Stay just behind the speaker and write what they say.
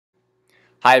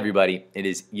Hi everybody, it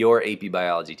is your AP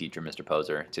Biology teacher, Mr.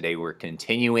 Poser. Today we're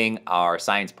continuing our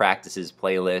Science Practices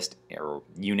playlist or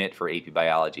unit for AP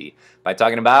Biology by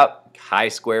talking about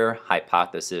chi-square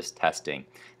hypothesis testing.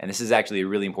 And this is actually a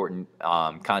really important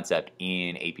concept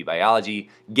in AP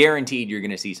Biology. Guaranteed you're going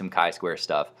to see some chi-square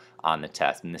stuff on the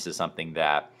test, and this is something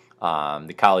that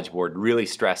the College Board really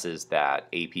stresses that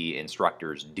AP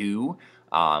instructors do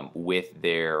with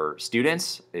their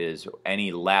students. Is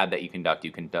any lab that you conduct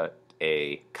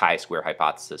a chi-square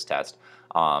hypothesis test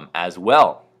as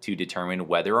well to determine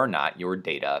whether or not your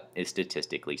data is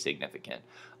statistically significant.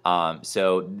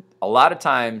 So a lot of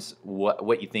times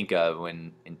what you think of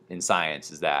when in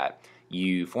science is that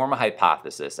you form a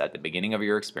hypothesis at the beginning of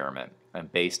your experiment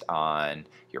and based on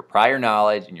your prior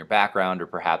knowledge and your background or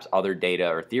perhaps other data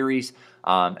or theories,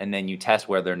 and then you test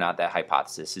whether or not that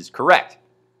hypothesis is correct.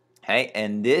 Okay,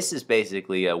 and this is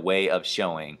basically a way of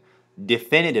showing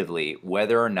definitively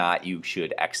whether or not you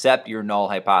should accept your null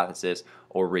hypothesis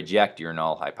or reject your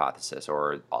null hypothesis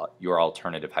or your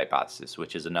alternative hypothesis,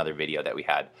 which is another video that we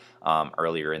had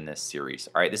earlier in this series.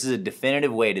 All right, this is a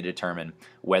definitive way to determine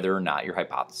whether or not your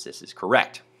hypothesis is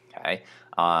correct. Okay,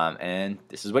 and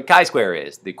this is what chi-square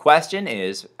is. The question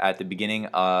is at the beginning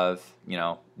of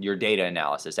your data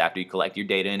analysis after you collect your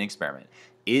data in an experiment.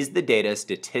 Is the data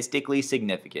statistically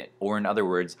significant? Or in other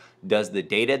words, does the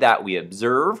data that we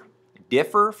observe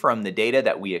differ from the data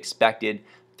that we expected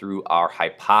through our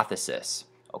hypothesis?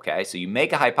 Okay, so you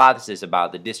make a hypothesis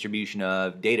about the distribution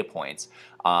of data points,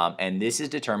 and this is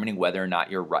determining whether or not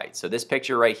you're right. So this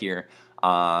picture right here,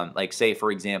 like say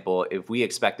for example, if we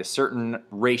expect a certain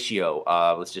ratio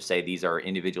of, let's just say these are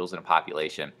individuals in a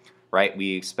population, right?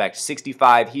 We expect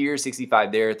 65 here,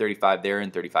 65 there, 35 there,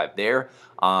 and 35 there.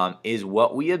 Is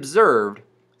what we observed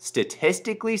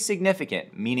statistically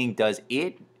significant? Meaning,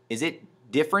 is it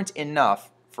different enough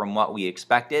from what we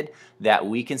expected that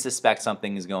we can suspect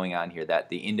something is going on here, that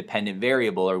the independent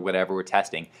variable or whatever we're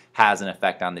testing has an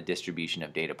effect on the distribution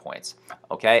of data points.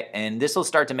 Okay, and this will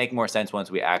start to make more sense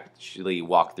once we actually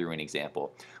walk through an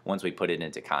example, once we put it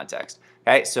into context.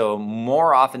 Okay, so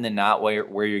more often than not, where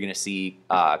you're going to see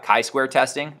chi-square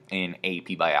testing in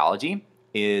AP Biology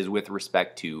is with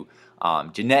respect to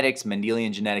genetics,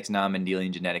 Mendelian genetics,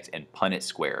 non-Mendelian genetics, and Punnett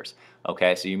squares.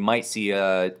 Okay, so you might see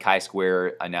a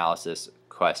chi-square analysis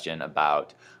question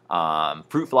about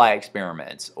fruit fly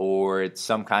experiments or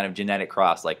some kind of genetic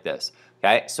cross like this.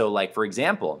 Okay, so like for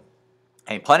example,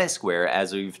 a Punnett square,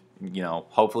 as we've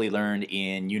hopefully learned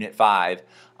in Unit 5,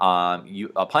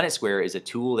 a Punnett square is a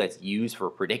tool that's used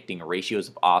for predicting ratios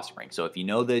of offspring. So if you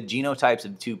know the genotypes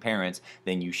of the two parents,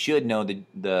 then you should know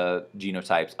the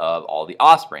genotypes of all the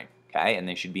offspring. Okay, and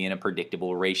they should be in a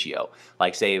predictable ratio.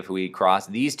 Like say if we cross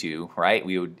these two, right,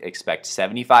 we would expect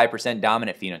 75%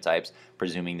 dominant phenotypes,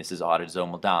 presuming this is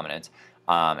autosomal dominant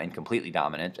and completely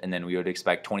dominant, and then we would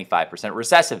expect 25%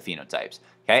 recessive phenotypes.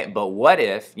 Okay, but what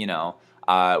if,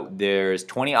 there's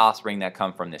 20 offspring that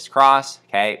come from this cross,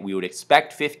 okay, we would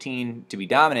expect 15 to be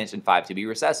dominant and 5 to be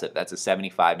recessive. That's a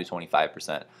 75 to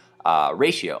 25%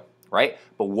 ratio, right?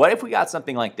 But what if we got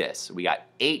something like this? We got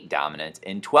 8 dominant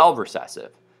and 12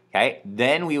 recessive. Okay,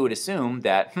 then we would assume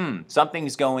that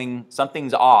something's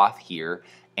off here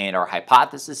and our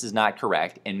hypothesis is not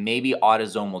correct, and maybe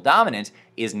autosomal dominance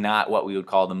is not what we would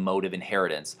call the mode of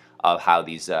inheritance of how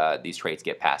these traits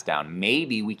get passed down.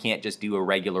 Maybe we can't just do a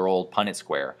regular old Punnett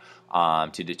square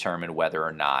to determine whether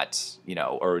or not,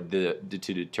 to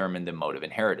determine the mode of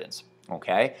inheritance.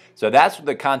 Okay, so that's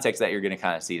the context that you're going to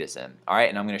kind of see this in. All right,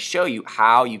 and I'm going to show you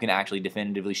how you can actually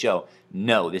definitively show,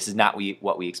 no, this is not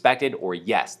what we expected, or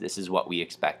yes, this is what we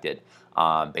expected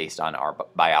based on our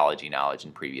biology knowledge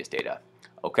and previous data.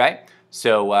 Okay,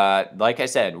 so like I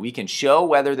said, we can show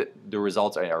whether the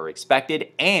results are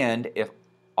expected and if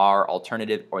our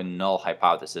alternative or null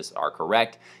hypothesis are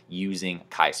correct using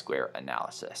chi-square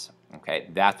analysis. Okay,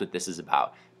 that's what this is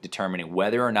about. Determining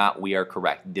whether or not we are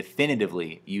correct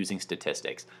definitively using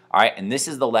statistics. All right, and this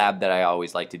is the lab that I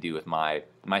always like to do with my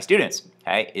students.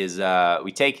 Okay, is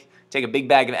we take a big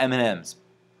bag of M&Ms,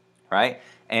 right?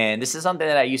 And this is something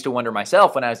that I used to wonder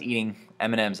myself when I was eating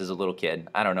M&Ms as a little kid.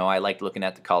 I don't know, I liked looking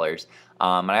at the colors,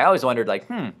 and I always wondered like,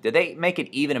 did they make an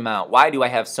even amount? Why do I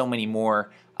have so many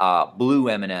more blue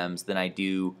M&Ms than I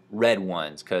do red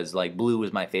ones? Because like blue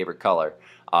was my favorite color.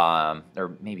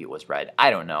 Or maybe it was red, I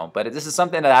don't know, but this is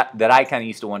something that I kind of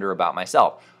used to wonder about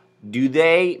myself.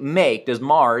 Does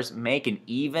Mars make an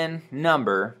even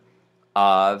number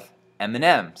of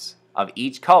M&Ms of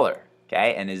each color?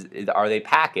 Okay, and are they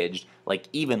packaged like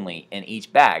evenly in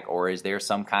each bag, or is there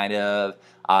some kind of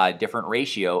different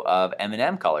ratio of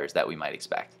M&M colors that we might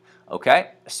expect?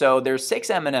 Okay, so there's 6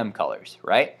 M&M colors,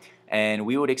 right? And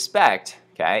we would expect,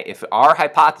 okay, if our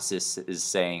hypothesis is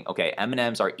saying, okay,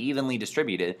 M&Ms are evenly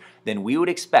distributed, then we would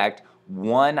expect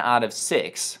 1 out of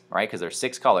 6, right, because there's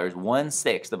 6 colors,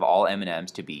 1/6 of all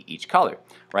M&Ms to be each color,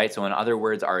 right? So in other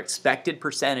words, our expected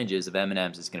percentages of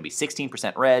M&Ms is going to be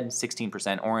 16% red,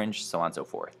 16% orange, so on and so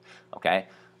forth, okay?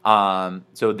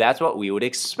 So that's what we would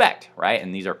expect, right?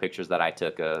 And these are pictures that I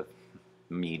took of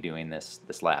me doing this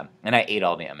lab, and I ate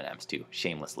all the M&Ms too,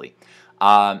 shamelessly.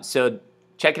 So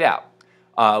check it out.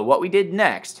 What we did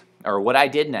next, or what I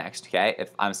did next, okay,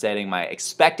 if I'm setting my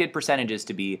expected percentages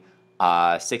to be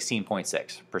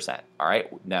 16.6%, all right?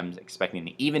 I'm expecting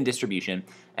the even distribution,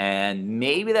 and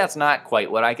maybe that's not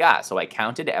quite what I got. So I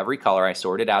counted every color, I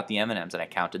sorted out the M&Ms, and I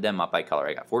counted them up by color.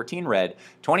 I got 14 red,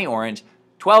 20 orange,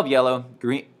 12 yellow,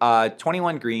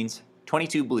 21 greens,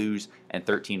 22 blues, and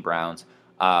 13 browns,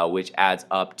 which adds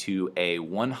up to a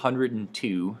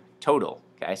 102 total,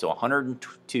 okay? So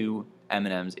 102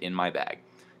 M&Ms in my bag,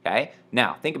 okay?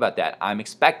 Now, think about that. I'm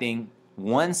expecting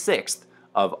 1/6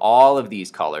 of all of these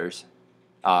colors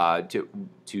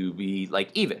to be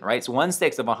like even, right? So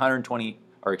 1/6 of 120,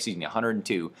 or excuse me,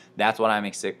 102, that's what I'm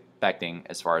expecting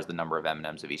as far as the number of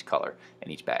M&Ms of each color in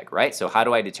each bag, right? So how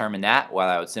do I determine that? Well,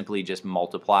 I would simply just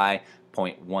multiply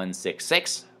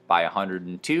 0.166 by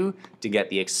 102 to get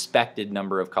the expected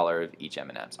number of color of each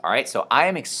M&Ms, all right? So I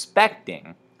am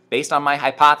expecting, based on my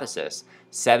hypothesis,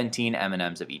 17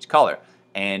 M&Ms of each color.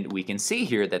 And we can see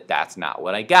here that that's not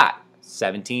what I got.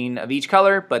 17 of each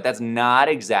color, but that's not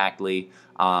exactly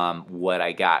what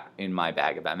I got in my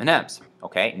bag of M&Ms.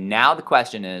 Okay, now the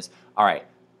question is, all right,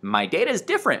 my data is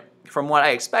different from what I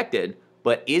expected,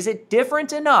 but is it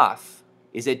different enough?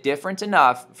 Is it different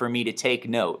enough for me to take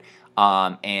note?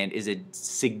 And is it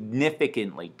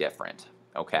significantly different?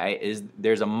 Okay,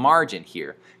 there's a margin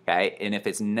here, okay? And if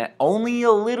it's only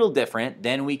a little different,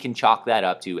 then we can chalk that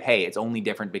up to, hey, it's only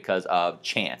different because of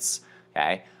chance,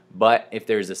 okay? But if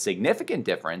there's a significant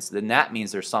difference, then that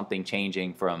means there's something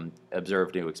changing from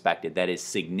observed to expected that is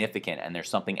significant, and there's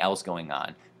something else going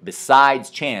on besides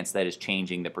chance that is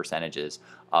changing the percentages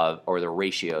of, or the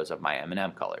ratios of my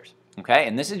M&M colors. Okay,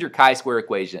 and this is your chi-square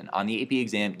equation. On the AP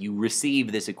exam, you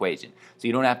receive this equation, so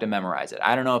you don't have to memorize it.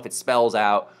 I don't know if it spells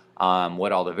out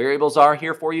what all the variables are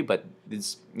here for you, but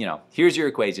it's, here's your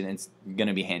equation, and it's going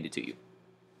to be handed to you.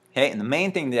 Okay, and the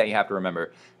main thing that you have to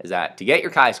remember is that to get your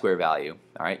chi-square value,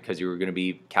 all right, because you're going to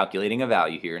be calculating a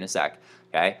value here in a sec,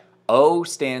 okay, O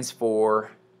stands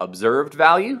for observed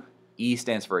value, E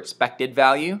stands for expected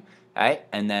value, okay,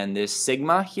 and then this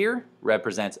sigma here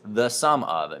represents the sum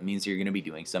of. It means you're going to be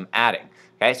doing some adding.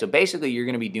 Okay, so basically you're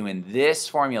going to be doing this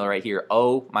formula right here,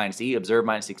 O minus E, observed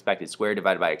minus expected squared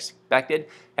divided by expected.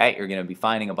 Okay, you're going to be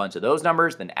finding a bunch of those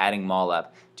numbers, then adding them all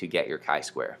up to get your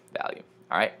chi-square value.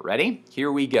 All right, ready? Here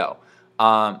we go.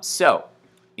 So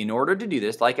in order to do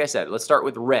this, like I said, let's start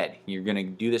with red. You're going to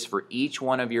do this for each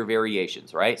one of your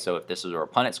variations, right? So if this was a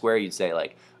Punnett square, you'd say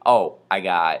like, oh, I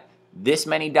got this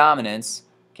many dominants,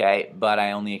 okay, but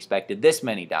I only expected this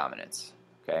many dominants,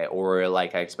 okay? Or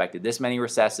like I expected this many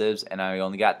recessives and I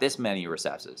only got this many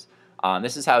recessives.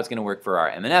 This is how it's going to work for our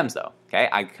M&Ms though, okay?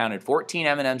 I counted 14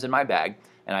 M&Ms in my bag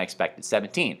and I expected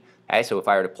 17. Okay, so if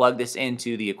I were to plug this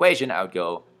into the equation, I would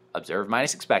go observed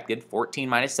minus expected, 14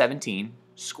 minus 17,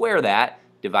 square that,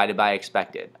 divided by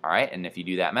expected. All right, and if you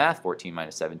do that math, 14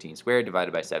 minus 17 squared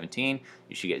divided by 17,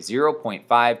 you should get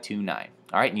 0.529.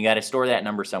 All right, and you got to store that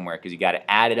number somewhere because you got to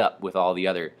add it up with all the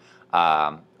other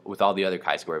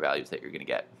chi-square values that you're going to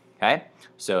get. Okay,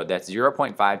 so that's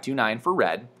 0.529 for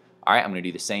red. All right, I'm going to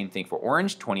do the same thing for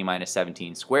orange. 20 minus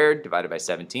 17 squared divided by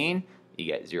 17, you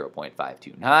get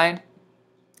 0.529.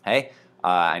 Okay.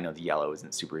 I know the yellow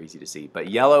isn't super easy to see, but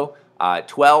yellow,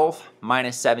 12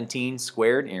 minus 17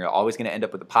 squared, and you're always going to end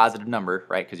up with a positive number,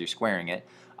 right, because you're squaring it.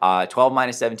 12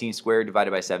 minus 17 squared divided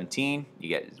by 17, you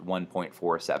get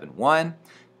 1.471.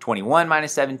 21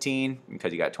 minus 17,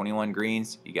 because you got 21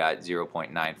 greens, you got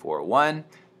 0.941.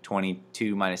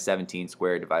 22 minus 17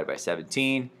 squared divided by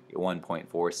 17, you get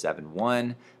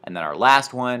 1.471. And then our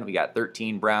last one, we got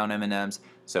 13 brown M&Ms.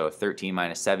 So 13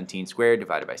 minus 17 squared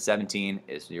divided by 17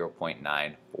 is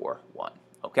 0.941.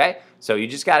 Okay, so you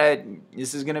just gotta,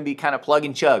 this is gonna be kind of plug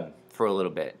and chug for a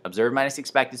little bit. Observed minus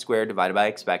expected squared divided by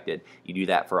expected. You do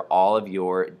that for all of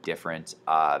your different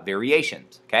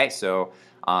variations. Okay, so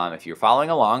if you're following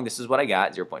along, this is what I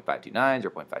got, 0.529,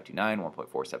 0.529,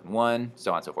 1.471,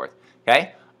 so on and so forth.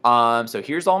 Okay. So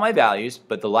here's all my values,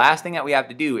 but the last thing that we have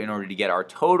to do in order to get our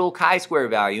total chi-square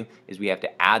value is we have to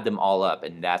add them all up,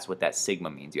 and that's what that sigma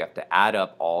means. You have to add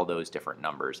up all those different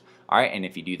numbers. All right, and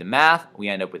if you do the math, we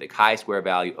end up with a chi-square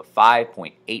value of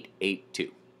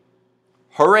 5.882.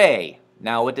 Hooray!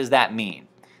 Now what does that mean?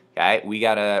 Okay, we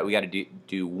gotta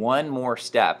do one more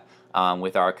step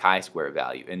with our chi-square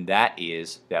value, and that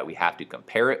is that we have to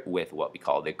compare it with what we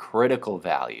call the critical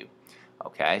value.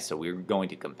 Okay, so we're going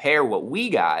to compare what we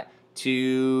got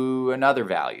to another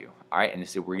value. All right, and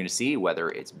so we're going to see whether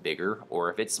it's bigger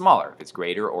or if it's smaller, if it's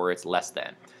greater or it's less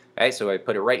than. Okay, so I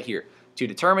put it right here. To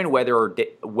determine whether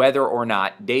or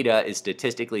not data is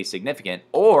statistically significant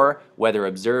or whether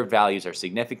observed values are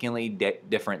significantly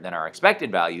different than our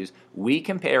expected values, we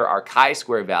compare our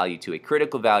chi-square value to a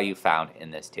critical value found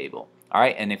in this table. All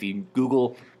right, and if you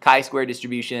Google chi-square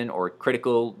distribution or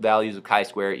critical values of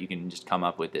chi-square, you can just come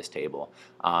up with this table.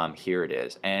 Here it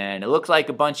is, and it looks like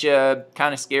a bunch of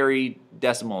kind of scary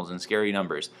decimals and scary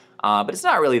numbers, but it's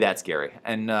not really that scary,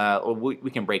 and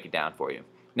we can break it down for you.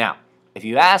 Now, if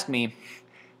you ask me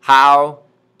how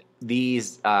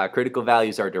these critical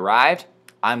values are derived,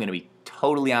 I'm going to be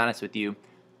totally honest with you.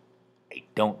 I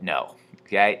don't know.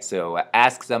 Okay, so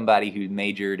ask somebody who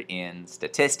majored in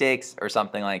statistics or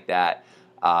something like that,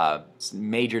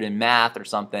 majored in math or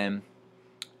something.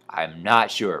 I'm not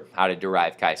sure how to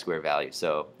derive chi-square values.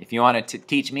 So if you want to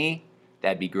teach me,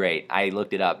 that'd be great. I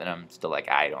looked it up and I'm still like,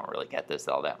 I don't really get this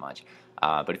all that much.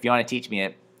 But if you want to teach me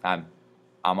it, I'm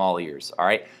all ears. All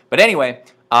right. But anyway,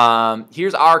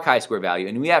 here's our chi-square value,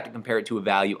 and we have to compare it to a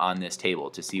value on this table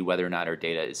to see whether or not our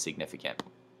data is significant.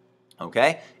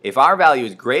 Okay, if our value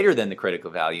is greater than the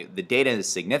critical value, the data is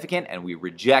significant and we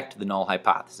reject the null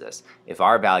hypothesis. If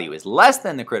our value is less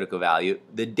than the critical value,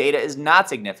 the data is not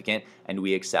significant and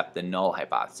we accept the null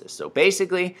hypothesis. So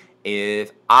basically,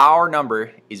 if our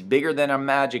number is bigger than a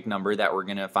magic number that we're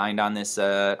going to find on this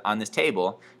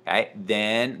table, okay,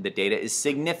 then the data is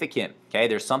significant. Okay,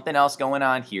 there's something else going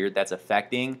on here that's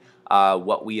affecting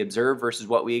what we observed versus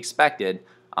what we expected.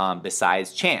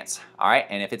 Besides chance. All right,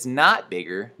 and if it's not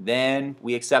bigger, then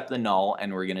we accept the null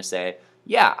and we're going to say,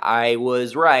 yeah, I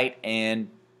was right and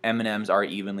M&Ms are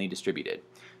evenly distributed.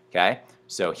 Okay,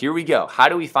 so here we go. How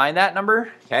do we find that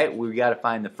number? Okay, we got to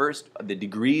find the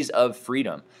degrees of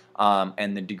freedom.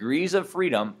 And the degrees of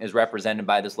freedom is represented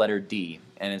by this letter D,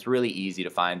 and it's really easy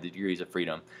to find the degrees of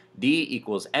freedom. D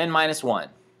equals n minus 1.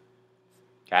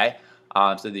 Okay.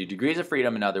 So the degrees of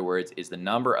freedom, in other words, is the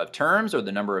number of terms or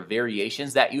the number of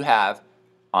variations that you have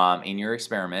in your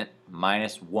experiment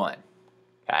minus 1.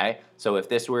 Okay, so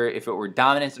if it were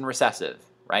dominant and recessive,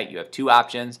 right, you have two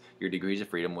options. Your degrees of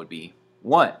freedom would be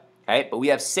 1. Okay, but we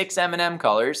have 6 M&M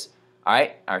colors. All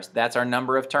right, that's our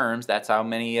number of terms. That's how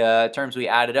many terms we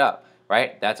added up.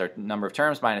 Right, that's our number of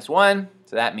terms minus 1.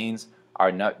 So that means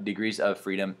our degrees of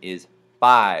freedom is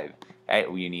 5. Okay,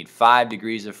 we need 5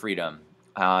 degrees of freedom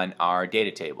on our data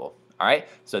table. All right,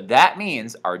 so that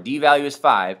means our D value is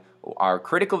 5. Our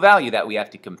critical value that we have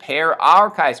to compare our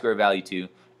chi-square value to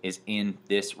is in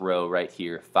this row right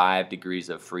here, 5 degrees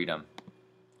of freedom.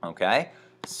 Okay,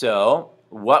 so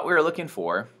what we're looking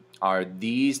for are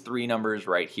these 3 numbers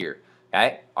right here.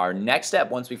 Okay, our next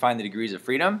step, once we find the degrees of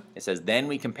freedom, it says then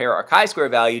we compare our chi-square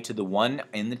value to the one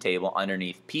in the table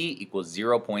underneath P equals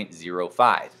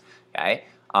 0.05. Okay.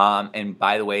 And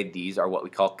by the way, these are what we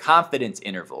call confidence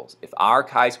intervals. If our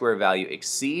chi-square value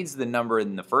exceeds the number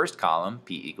in the first column,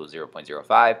 P equals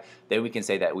 0.05, then we can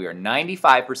say that we are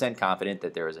 95% confident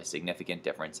that there is a significant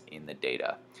difference in the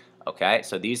data. Okay,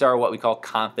 so these are what we call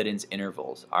confidence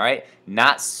intervals. All right,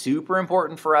 not super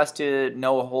important for us to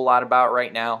know a whole lot about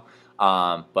right now.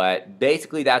 But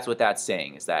basically that's what that's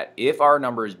saying, is that if our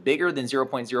number is bigger than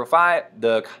 0.05,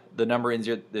 the number in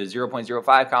the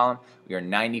 0.05 column, we are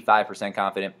 95%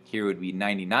 confident. Here would be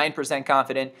 99%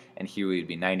 confident, and here we would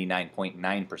be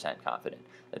 99.9% confident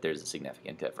that there's a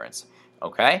significant difference.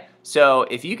 Okay, so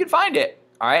if you can find it,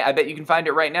 all right, I bet you can find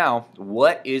it right now.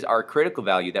 What is our critical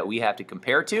value that we have to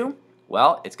compare to?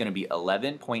 Well, it's going to be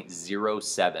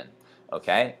 11.07.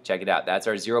 Okay, check it out. That's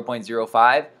our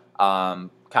 0.05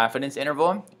 confidence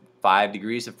interval, 5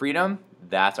 degrees of freedom.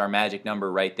 That's our magic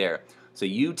number right there. So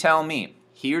you tell me,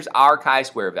 here's our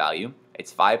chi-square value.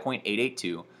 It's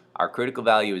 5.882. Our critical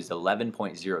value is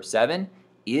 11.07.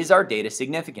 Is our data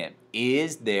significant?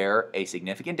 Is there a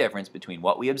significant difference between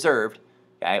what we observed,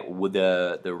 okay, with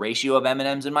the ratio of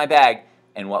M&Ms in my bag,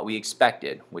 and what we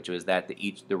expected, which was that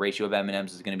the ratio of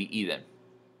M&Ms is going to be even?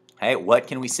 Okay, what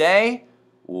can we say?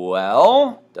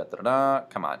 Well,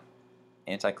 come on,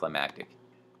 anticlimactic.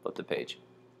 Flip the page.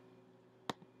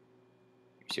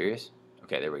 You serious?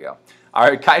 Okay, there we go.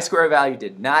 Our chi-square value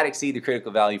did not exceed the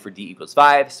critical value for D equals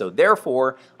 5, so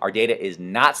therefore our data is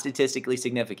not statistically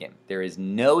significant. There is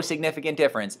no significant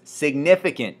difference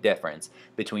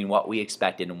between what we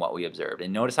expected and what we observed.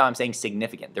 And notice how I'm saying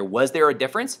significant. Was there a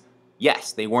difference?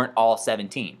 Yes, they weren't all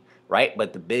 17, right?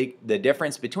 But the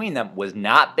difference between them was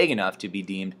not big enough to be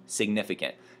deemed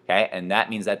significant. Okay, and that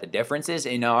means that the differences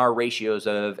in our ratios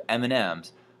of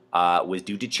M&Ms was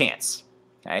due to chance.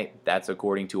 Okay, that's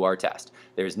according to our test.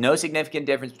 There's no significant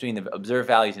difference between the observed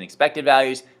values and expected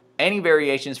values. Any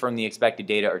variations from the expected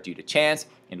data are due to chance,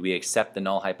 and we accept the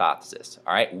null hypothesis.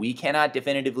 All right, we cannot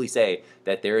definitively say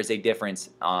that there is a difference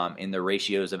in the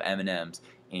ratios of M&Ms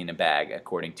in a bag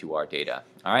according to our data.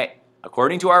 All right,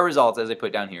 according to our results, as I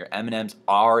put down here, M&Ms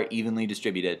are evenly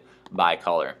distributed by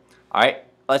color. All right,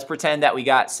 let's pretend that we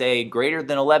got, say, greater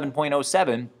than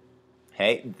 11.07.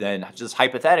 Okay, then just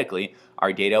hypothetically,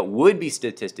 our data would be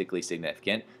statistically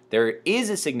significant. There is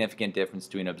a significant difference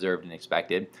between observed and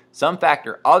expected. Some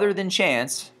factor other than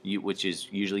chance, which is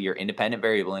usually your independent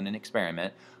variable in an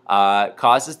experiment,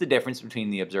 causes the difference between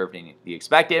the observed and the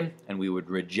expected, and we would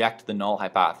reject the null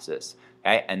hypothesis.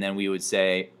 Okay, and then we would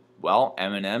say, well,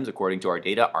 M&Ms, according to our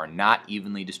data, are not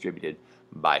evenly distributed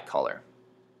by color.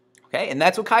 Okay, and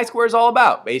that's what chi-square is all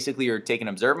about. Basically, you're taking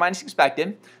observed minus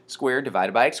expected, squared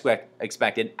divided by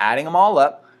expected, adding them all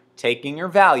up, taking your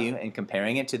value and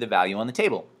comparing it to the value on the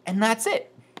table. And that's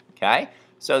it. Okay,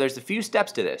 so there's a few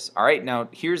steps to this. All right, now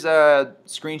here's a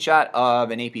screenshot of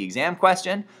an AP exam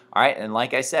question. All right, and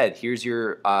like I said, here's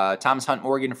your Thomas Hunt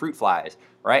Morgan fruit flies.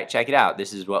 All right, check it out.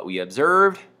 This is what we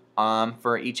observed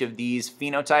for each of these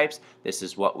phenotypes. This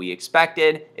is what we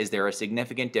expected. Is there a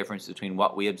significant difference between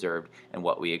what we observed and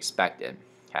what we expected?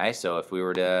 Okay, so if we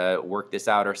were to work this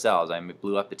out ourselves, I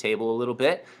blew up the table a little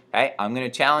bit. Okay, I'm going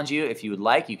to challenge you. If you would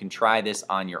like, you can try this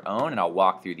on your own, and I'll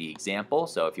walk through the example.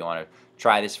 So if you want to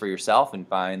try this for yourself and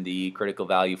find the critical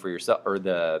value for yourself, or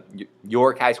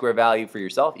your chi-square value for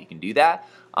yourself, you can do that.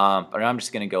 But I'm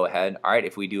just going to go ahead. All right,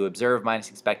 if we do observed minus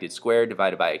expected squared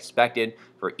divided by expected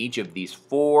for each of these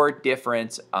four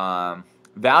different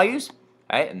values,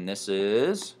 right? And this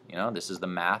is, this is the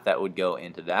math that would go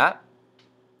into that.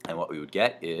 And what we would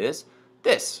get is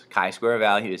this. Chi-square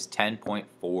value is 10.48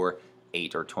 or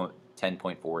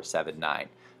 10.479.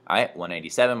 All right,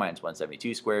 187 minus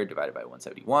 172 squared divided by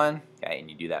 171. Okay,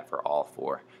 and you do that for all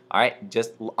four. All right,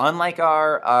 just unlike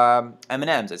our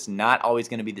M&Ms, it's not always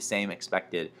going to be the same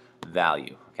expected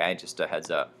value. Okay, just a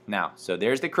heads up. Now, so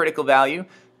there's the critical value,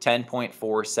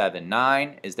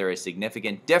 10.479. Is there a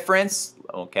significant difference?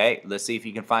 Okay, let's see if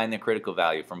you can find the critical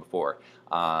value from before.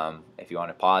 If you want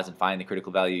to pause and find the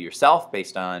critical value yourself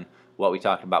based on what we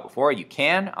talked about before, you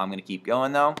can. I'm going to keep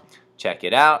going though. Check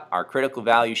it out. Our critical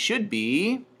value should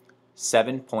be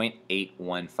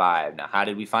 7.815. Now, how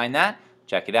did we find that?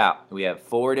 Check it out. We have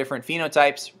four different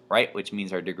phenotypes, right, which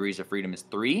means our degrees of freedom is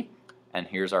 3. And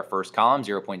here's our first column,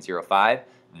 0.05.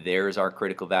 There's our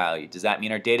critical value. Does that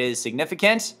mean our data is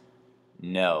significant?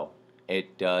 No,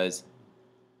 it does.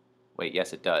 Wait,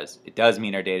 yes, it does. It does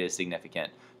mean our data is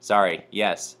significant. Sorry,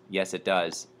 yes, it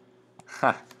does.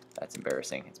 That's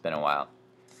embarrassing. It's been a while.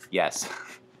 Yes,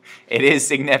 it is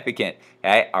significant.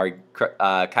 Okay?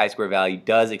 Our chi-square value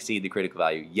does exceed the critical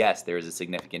value. Yes, there is a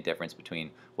significant difference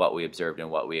between what we observed and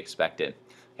what we expected.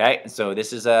 Okay, so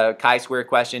this is a chi-square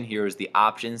question. Here's the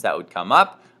options that would come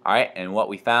up. All right, and what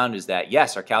we found is that,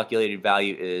 yes, our calculated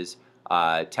value is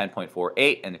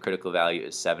 10.48 and the critical value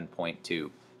is 7.2.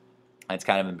 It's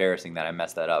kind of embarrassing that I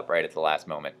messed that up right at the last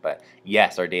moment, but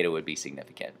yes, our data would be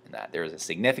significant in that. There is a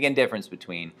significant difference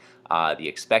between the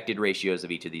expected ratios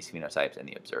of each of these phenotypes and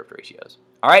the observed ratios.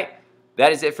 All right,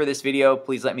 that is it for this video.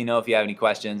 Please let me know if you have any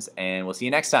questions, and we'll see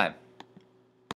you next time.